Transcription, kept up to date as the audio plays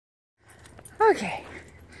Okay,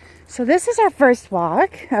 so this is our first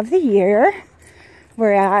walk of the year.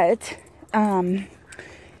 We're at,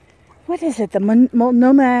 what is it? The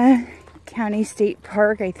Multnomah County State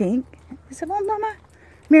Park, I think. Is it Multnomah?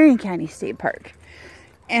 Marion County State Park.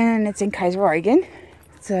 And it's in Kaiser, Oregon.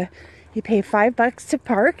 You pay $5 to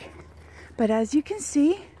park. But as you can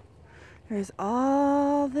see, there's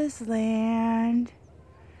all this land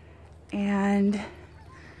and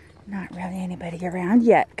not really anybody around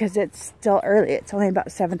yet because it's still early. It's only about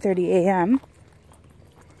 7:30 a.m.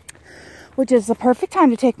 which is the perfect time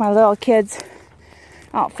to take my little kids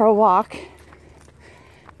out for a walk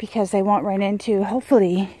because they won't run into,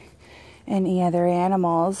 hopefully, any other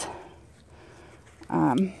animals,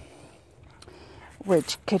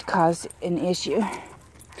 which could cause an issue.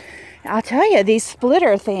 I'll tell you, these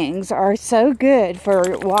splitter things are so good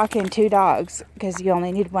for walking two dogs because you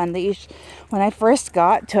only need one leash. When I first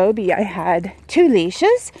got Toby, I had 2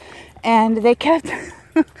 leashes and they kept,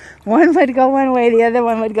 one would go one way, the other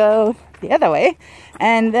one would go the other way,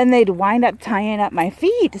 and then they'd wind up tying up my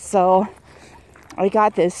feet. So I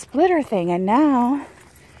got this splitter thing, and now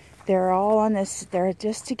they're all on this, they're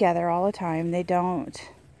just together all the time. They don't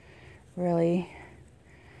really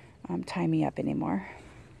tie me up anymore.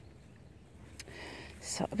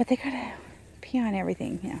 So, but they gotta pee on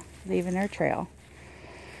everything, you know, leaving their trail.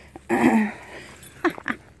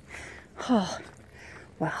 Oh,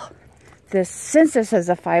 well, since this is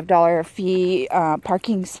a $5 fee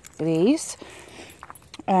parking space,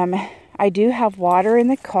 I do have water in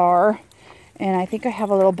the car, and I think I have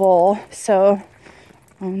a little bowl, so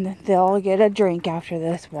they'll get a drink after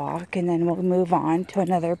this walk, and then we'll move on to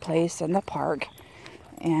another place in the park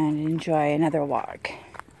and enjoy another walk.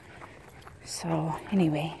 So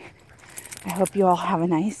anyway, I hope you all have a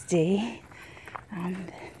nice day.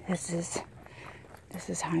 This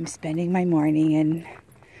is how I'm spending my morning, and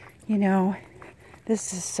you know,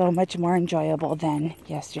 this is so much more enjoyable than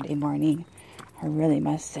yesterday morning, I really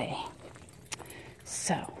must say.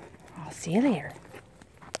 So I'll see you later.